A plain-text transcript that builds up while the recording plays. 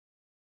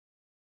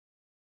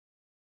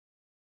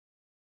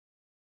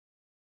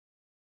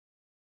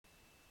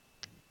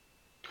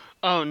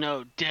Oh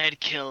no, Dead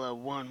Killer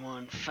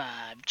 115.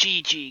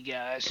 GG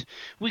guys.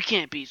 We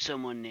can't beat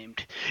someone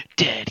named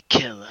Dead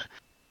Killer.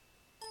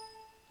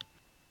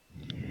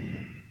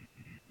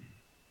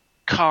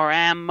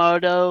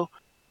 Karamoto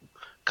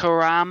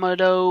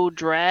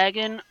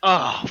Dragon?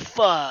 Oh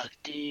fuck,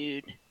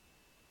 dude.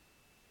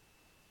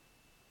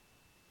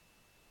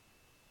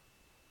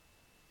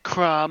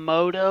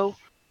 Karamoto?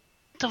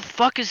 What the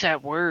fuck is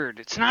that word?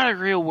 It's not a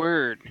real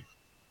word.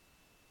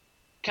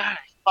 God, I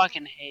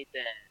fucking hate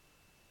that.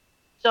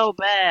 So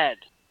bad.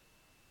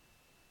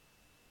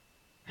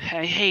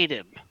 I hate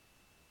him.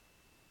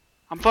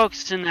 I'm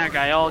focusing that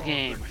guy all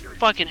game.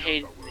 Fucking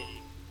hate him.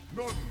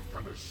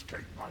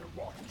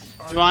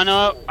 You wanna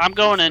know? I'm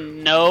going to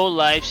no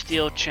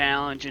lifesteal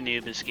challenge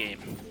Anubis game.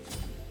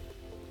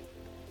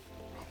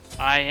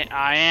 I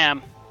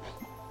am.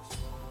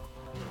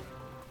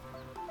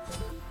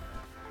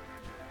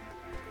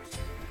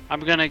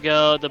 I'm gonna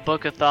go the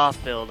Book of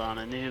Thoth build on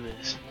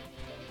Anubis.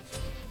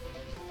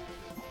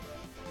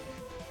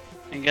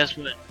 And guess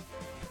what?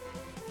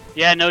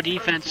 Yeah, no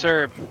defense,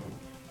 Serb.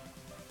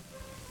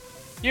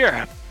 You're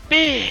a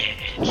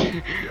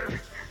bitch.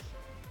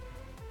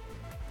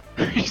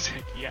 He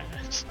said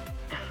yes.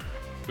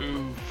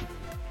 Oof.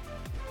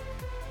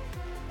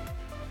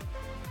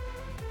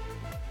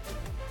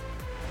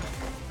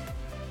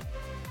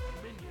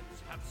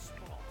 Minions have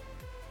spawned.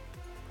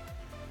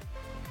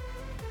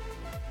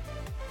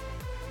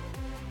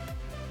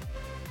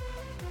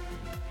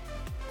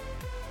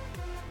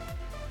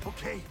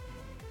 Okay.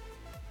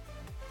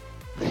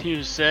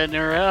 You setting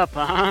her up,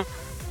 huh?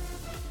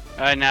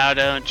 I now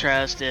don't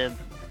trust him.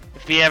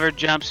 If he ever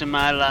jumps in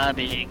my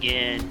lobby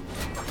again.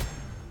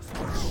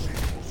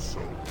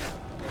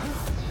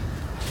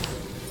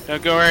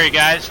 Don't go worry,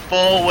 guys.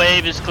 Full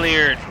wave is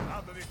cleared.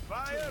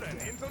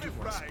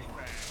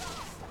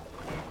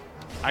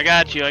 I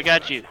got you. I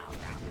got you.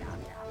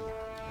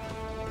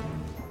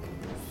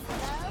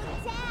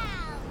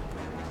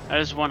 That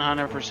is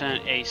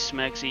 100% a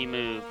smexy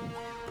move.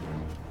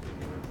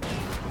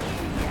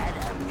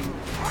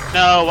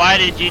 No, why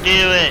did you do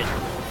it?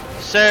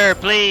 Sir,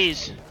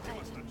 please.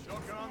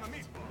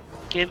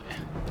 Give.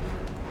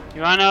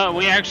 You wanna know?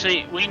 We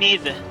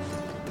need this.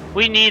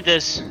 We need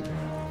this.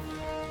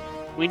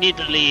 We need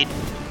the lead.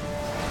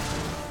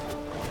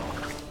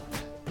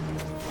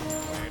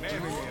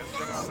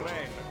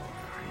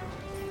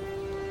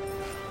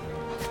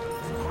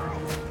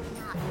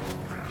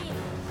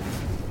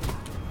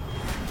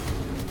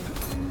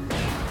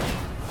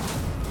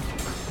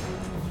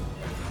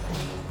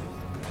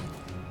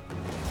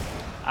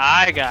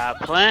 I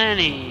got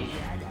plenty.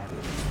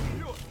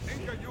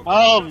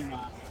 Oh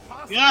my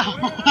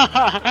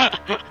god.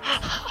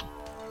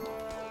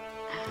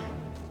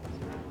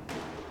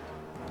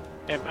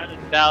 If I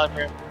didn't dollar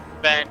for every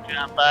back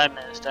jump I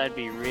missed, I'd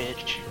be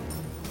rich.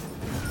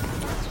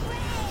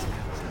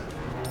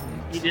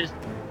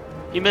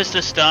 You missed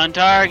a stun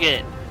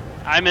target.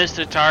 I missed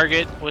a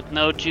target with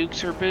no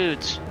jukes or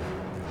boots.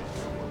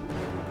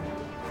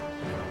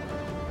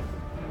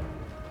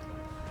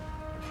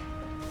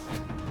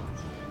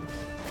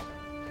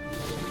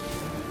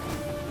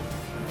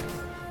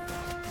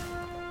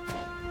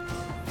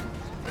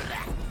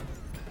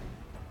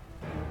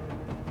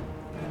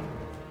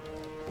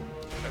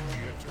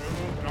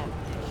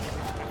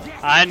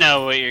 I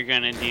know what you're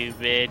gonna do,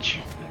 bitch.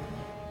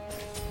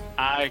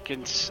 I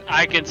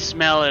can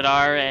smell it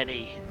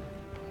already.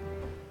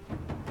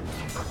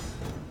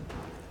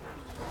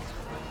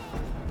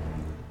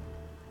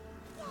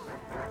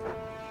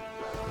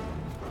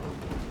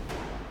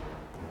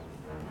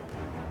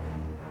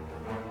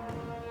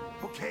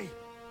 Okay.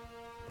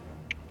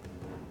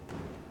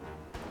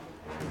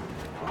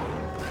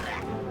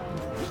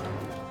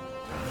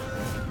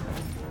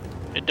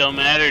 It don't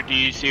matter, do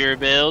you see her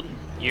build?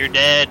 You're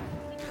dead.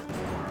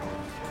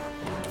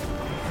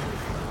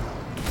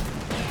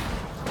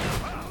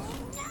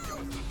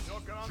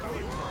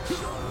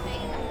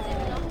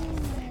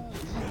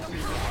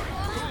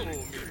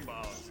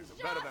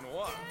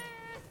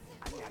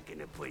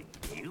 Gonna put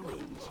you in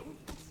chains.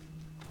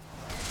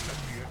 Let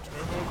the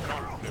eternal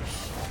darkness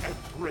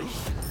embrace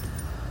you.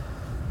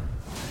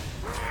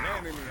 An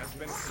enemy has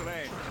been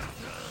slain.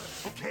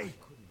 Okay.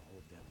 Couldn't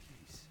hold their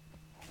peace.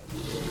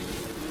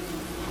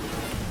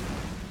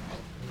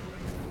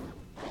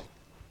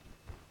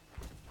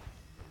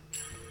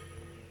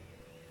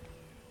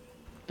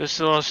 This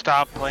will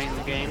stop playing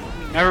the game.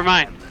 Never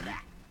mind.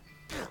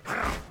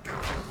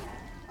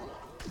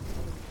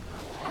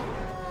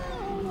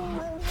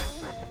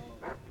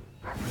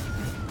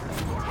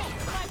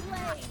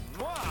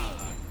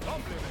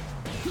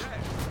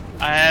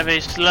 I have a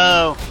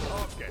slow,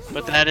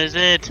 but that is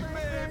it.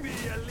 Maybe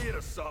a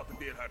little salt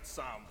did hurt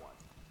someone.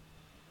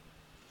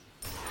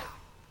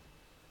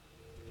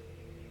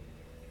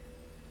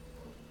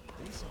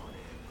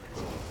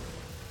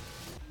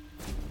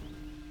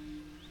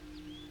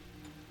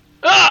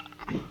 Ah!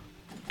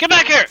 Get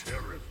back here!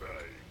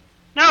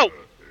 No!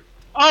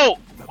 Oh!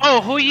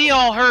 Oh, who ye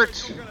all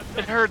hurts?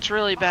 It hurts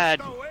really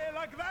bad.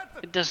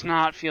 It does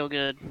not feel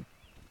good.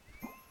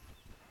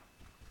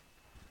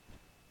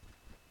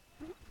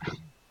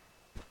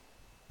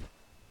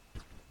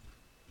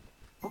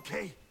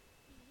 Okay.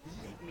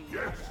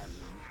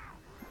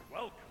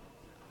 Welcome.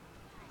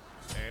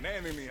 An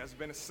enemy has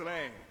been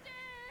slain.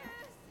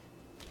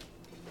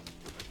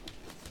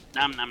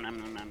 Nom nom nom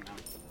nom nom nom.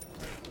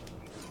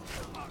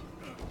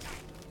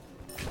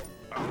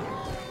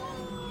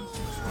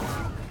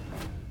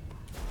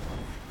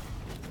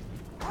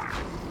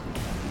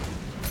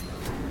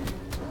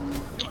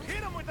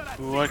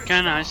 What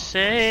can I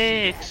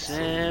say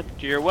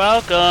except you're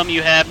welcome?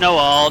 You have no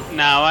ult.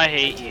 Now I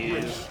hate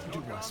you. To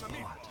my spot.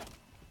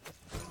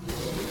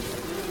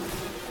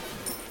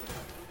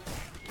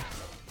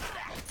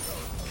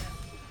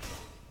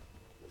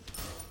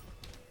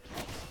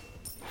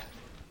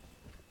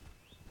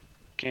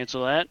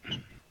 Cancel that.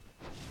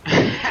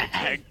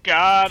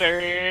 Got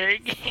her.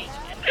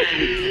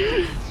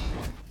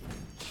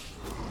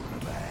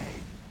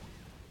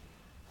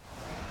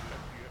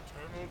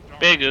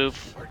 Big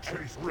oof.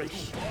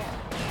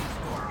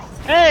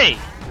 Hey!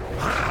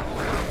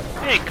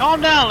 Hey,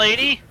 calm down,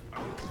 lady.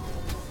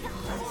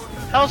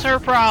 How's her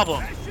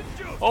problem?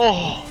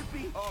 Oh.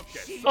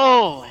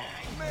 Oh.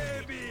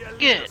 Maybe a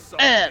Get little something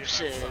did her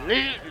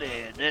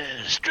absolutely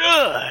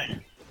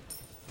destroyed.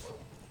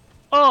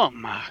 Oh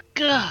my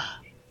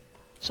god.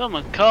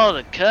 Someone call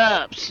the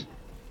cops.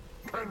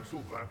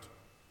 Cancel that.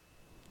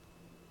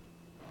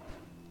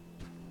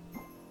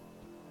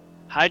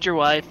 Hide your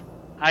wife.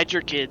 Hide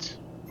your kids.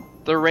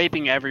 They're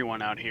raping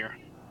everyone out here.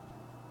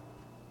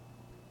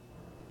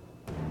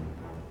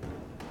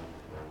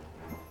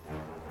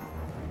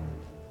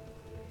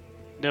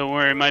 Don't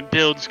worry, my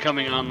build's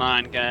coming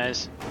online,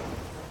 guys.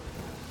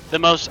 The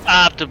most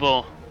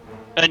optimal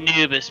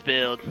Anubis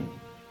build.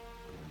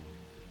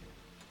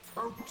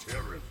 How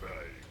terrifying.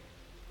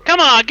 Come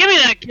on, give me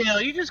that kill.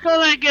 You just gonna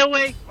let it get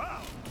away?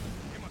 Wow!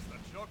 You must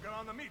have choked her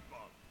on the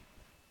meatball.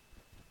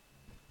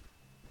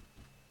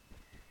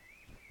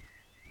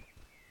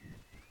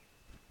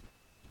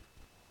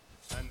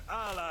 An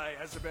ally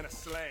has been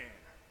slain.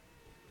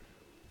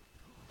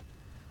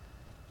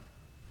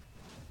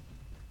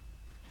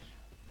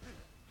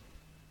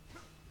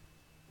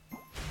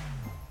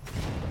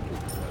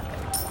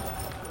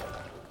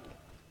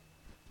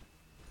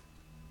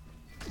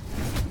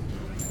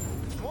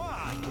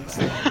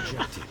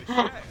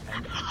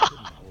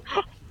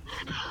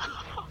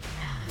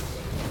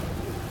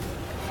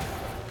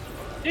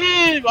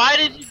 Dude, why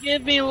did you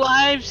give me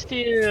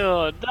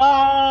lifesteal?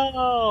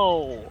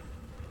 No!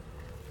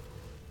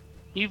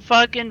 You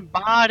fucking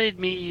botted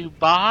me, you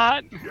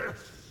bot! Yes.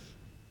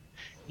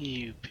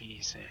 You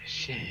piece of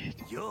shit.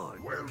 You're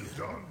well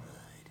done.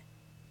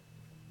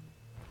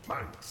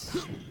 Thanks.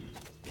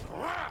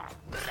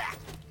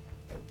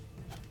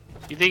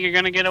 You think you're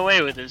gonna get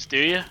away with this, do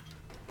you?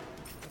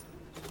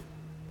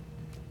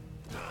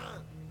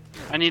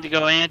 I need to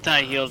go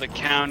anti-heal to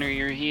counter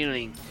your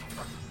healing.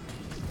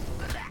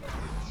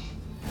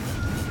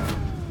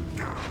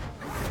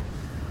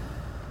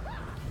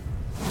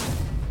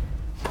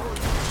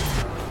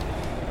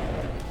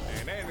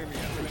 An enemy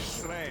has been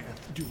slain.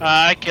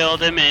 I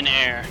killed him in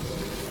air.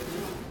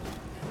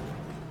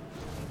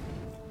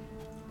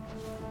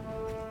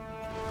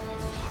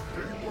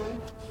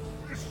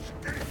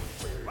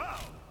 Wow!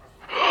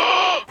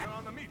 You're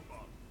on the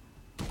meatball.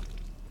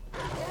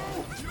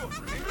 You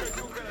think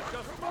you're gonna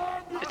just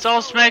It's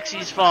all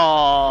Smexy's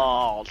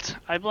fault.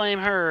 I blame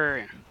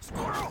her.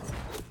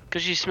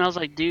 Cause she smells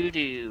like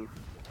doo-doo.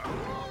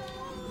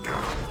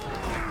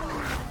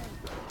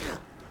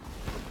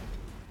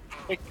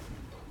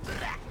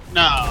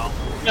 No.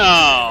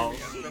 No.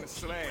 been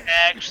slain?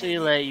 Actually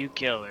let you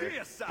kill her.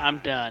 I'm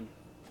done.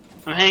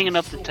 I'm hanging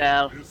up the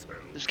towel.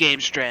 This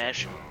game's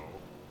trash.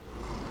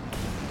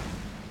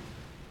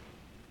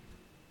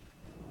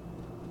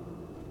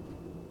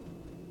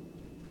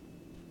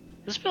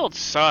 This build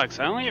sucks.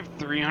 I only have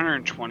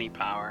 320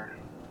 power.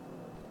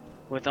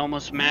 With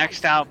almost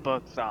maxed out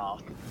books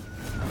off.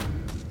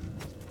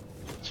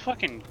 It's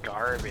fucking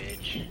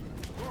garbage.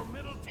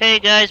 Hey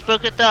guys,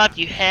 Book of Thought,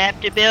 you have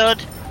to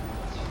build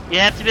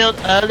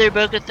other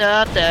Book of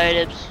Thought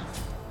items.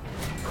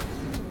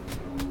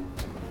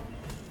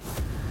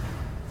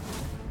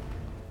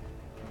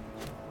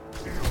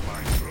 Feel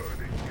my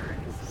burning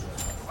gaze.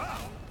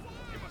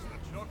 You must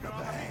have choked her on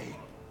the Hey.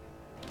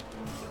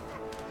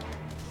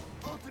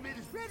 Ultimate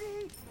is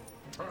ready.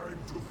 Time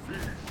to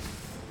feed.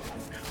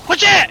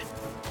 What's that?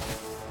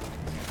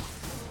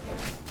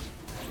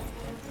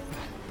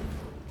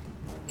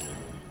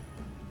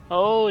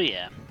 Oh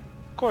yeah,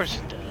 of course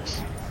it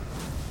does.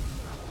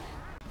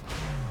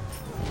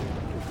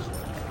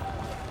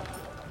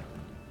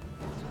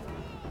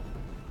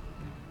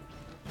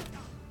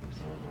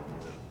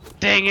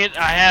 Dang it,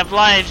 I have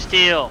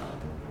lifesteal.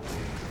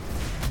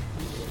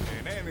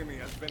 An enemy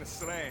has been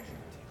slain.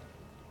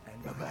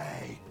 And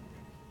obey.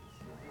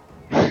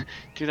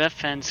 Dude, that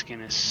fence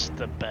skin is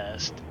the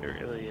best. It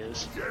really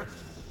is. Yes.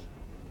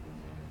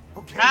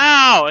 Okay.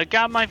 Ow! It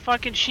got my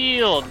fucking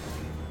shield.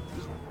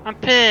 I'm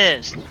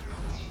pissed.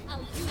 I'll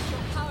use your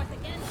powers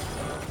against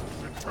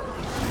you.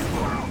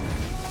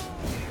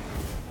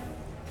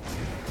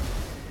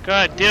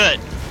 Good, do it.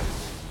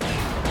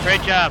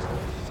 Great job.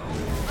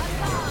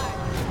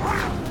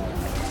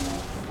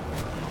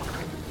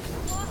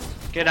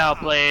 Get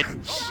out, Blade.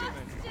 Compliments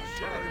for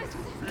sharing.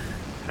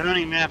 I don't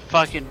even have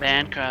fucking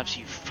Bancrofts,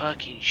 you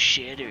fucking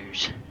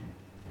shitters.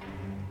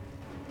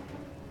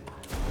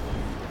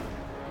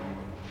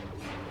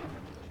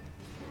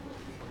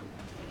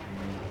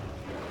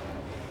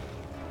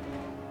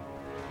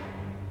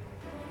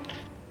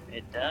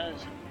 It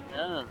does. It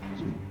does.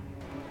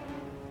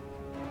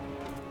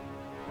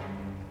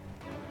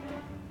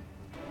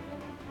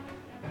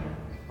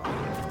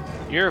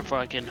 You're a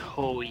fucking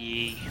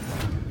hoey.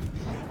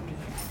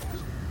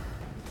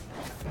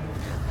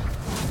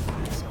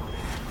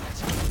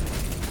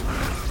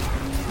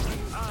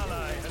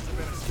 Ally has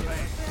been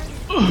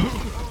slain.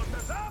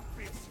 Orders up,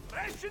 it's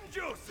fresh and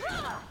juicy.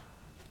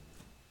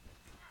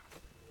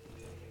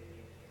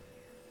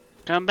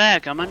 Come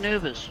back, I'm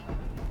Anubis.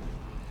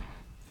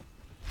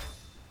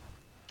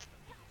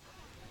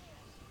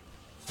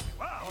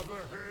 Wow, Other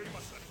you heads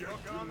must have get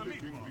broken to on the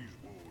licking meatball. these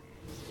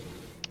wounds.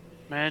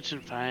 Imagine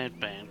if I had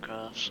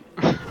Bancrofts.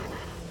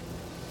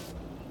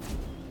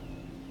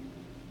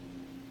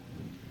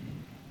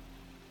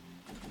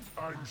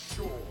 I'm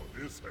sure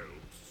this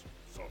helps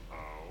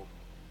somehow.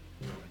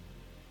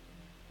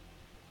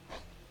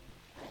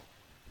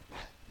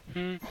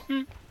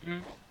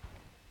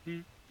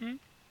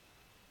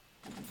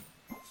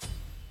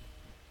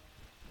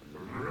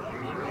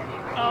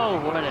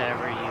 Oh,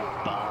 whatever, you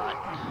bot.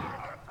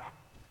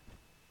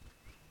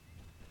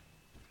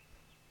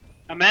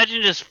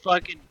 Imagine just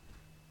fucking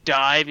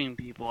diving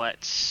people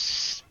at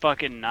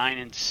fucking 9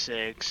 and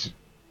 6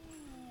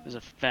 as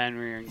a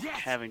Fenrir and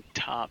having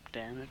top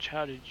damage.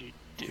 How did you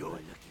do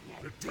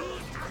it?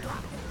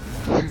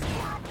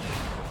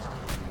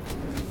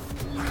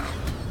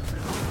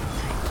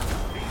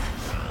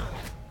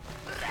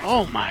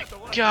 Oh my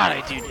god,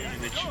 I do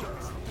damage.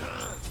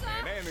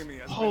 An enemy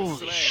has been Holy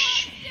slain.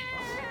 shit.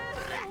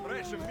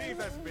 Fresh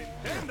meat has been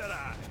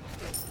tenderized.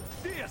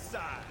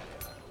 Deicide.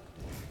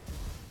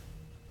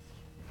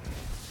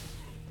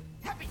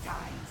 Happy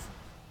times!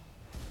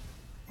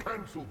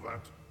 Cancel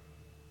that.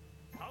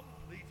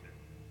 Completed.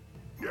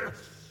 Yes.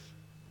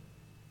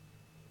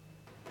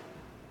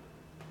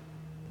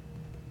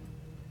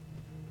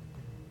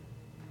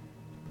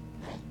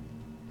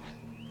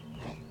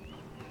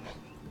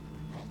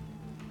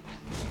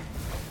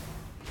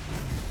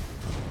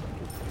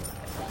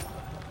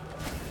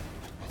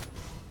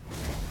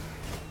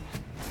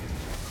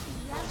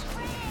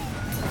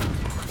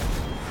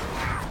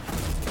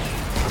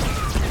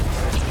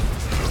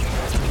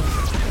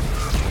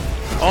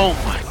 Oh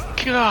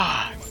my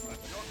god.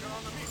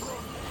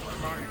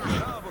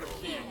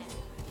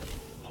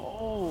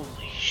 Holy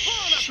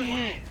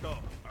shit.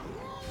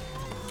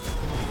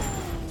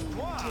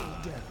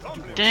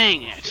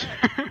 Dang it.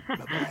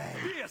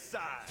 Deicide.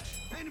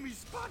 Enemy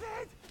spotted!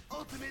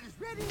 Ultimate is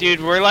ready!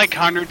 Dude, we're like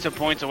hundreds of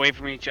points away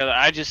from each other.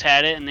 I just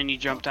had it and then you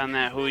jumped on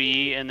that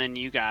Hui and then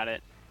you got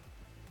it.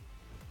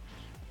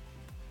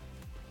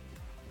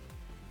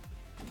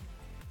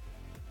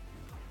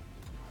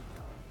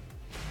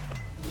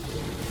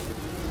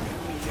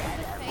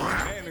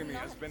 An enemy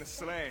has been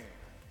slain.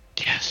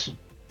 Yes.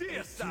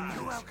 Deicide.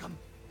 You're welcome.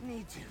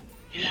 Need to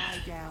Yeah.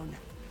 lie down.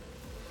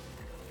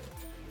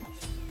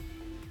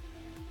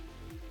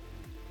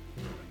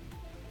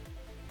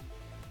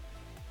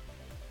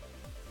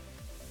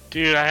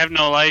 Dude, I have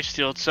no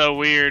lifesteal. It's so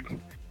weird.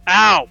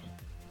 Ow!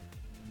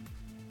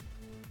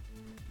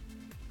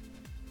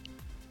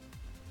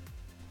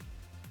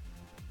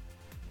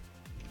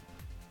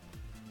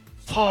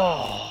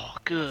 Oh,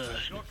 good.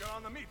 Joker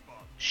on the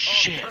meatball.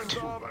 Shit.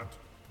 Cancel that.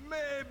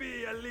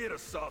 Maybe a little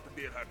salt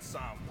did hurt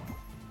someone.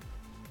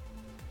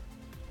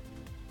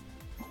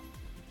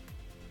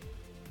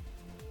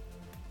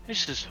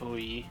 This is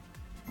Hui.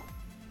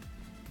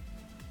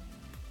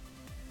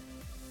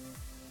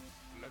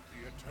 Let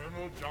the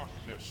eternal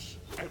darkness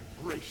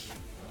embrace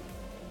you.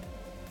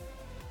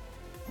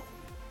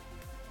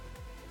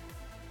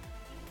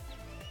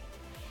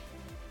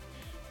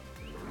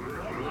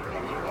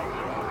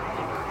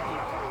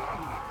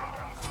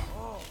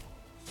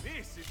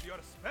 This is your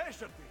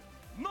specialty.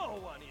 No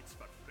one eats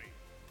for free.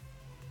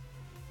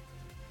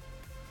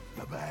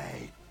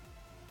 Bye-bye.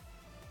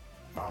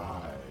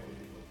 I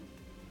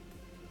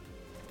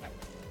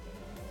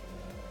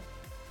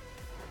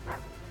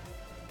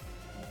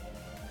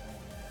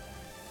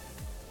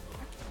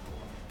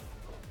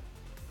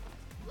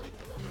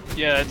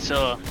Yeah, that's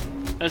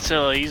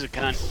he's a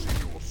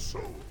cunt. your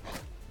soul.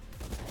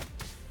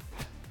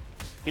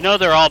 You know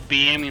they're all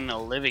BMing the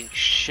living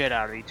shit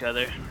out of each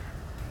other.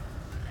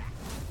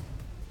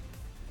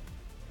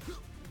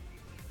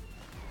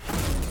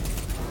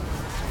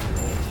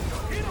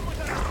 Hit him with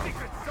that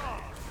secret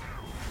sauce.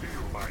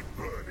 Feel my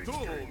burning Two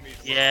gaze.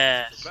 meats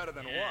Yes. is better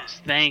than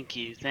Yes. Thank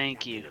you.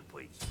 Thank you.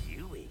 Put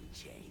you in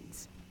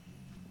chains.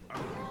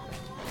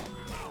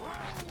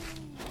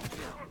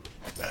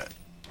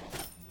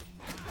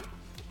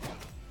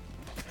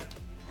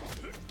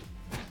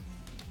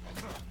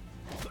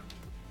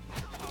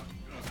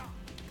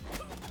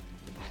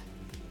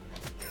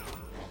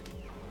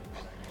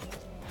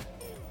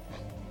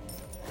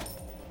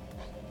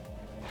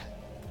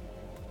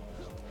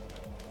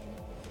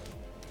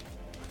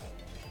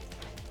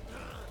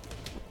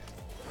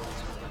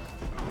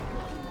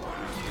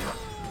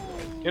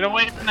 Get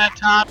away from that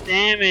top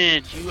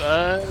damage, you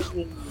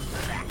ugly.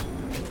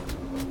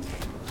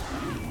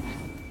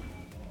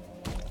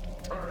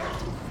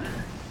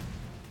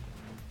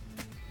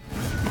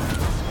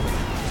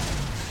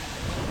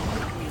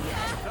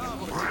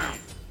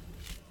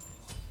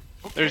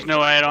 There's no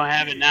way I don't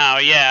have it now,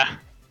 yeah.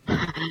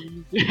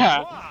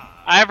 Yeah.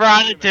 I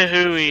brought it to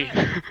Hui.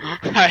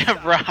 I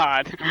have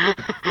Rod.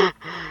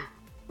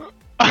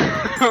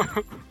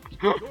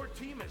 Your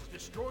team has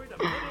destroyed a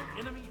middle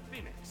enemy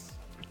phoenix.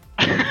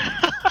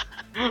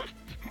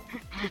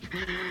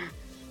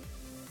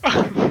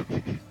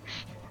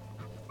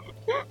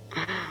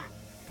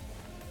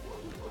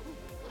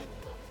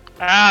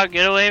 Ow,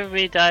 get away from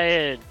me,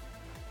 Diane.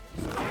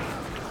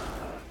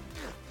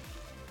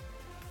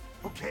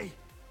 Okay.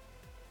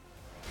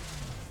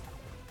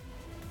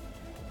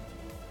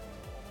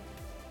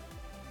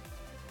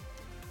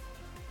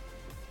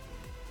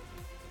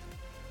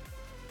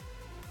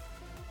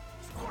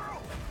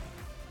 Squirrel.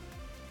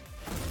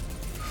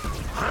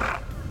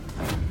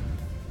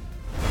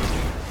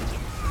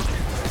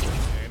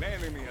 An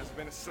enemy has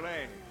been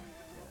slain.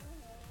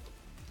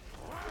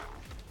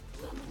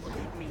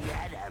 Let me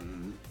at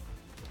him.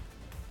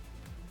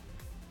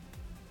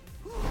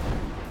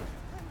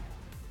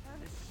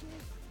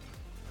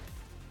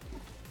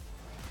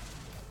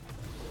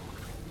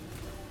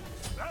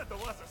 That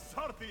was a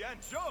salty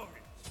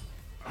anchovy.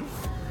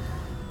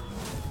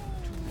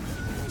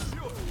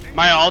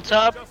 My ult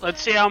up?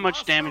 Let's see how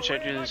much damage I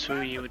do to this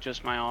Hui with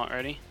just my ult.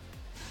 Ready?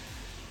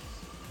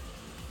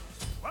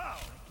 Wow,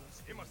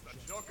 he must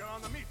have choked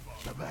on the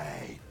meatball.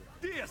 Bye-bye.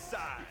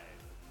 Deicide.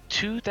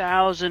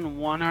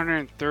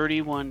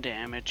 2,131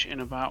 damage in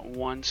about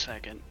 1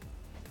 second.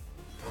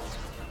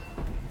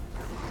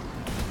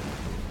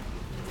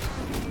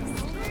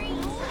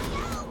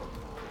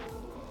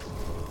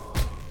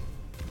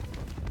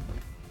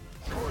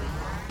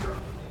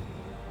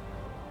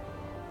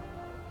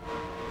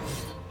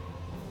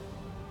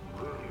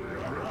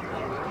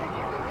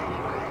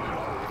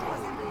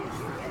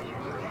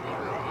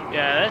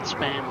 Yeah, that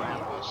spam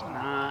rap was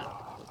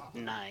not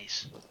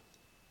nice.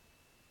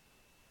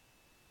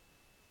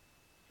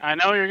 I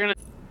know you're gonna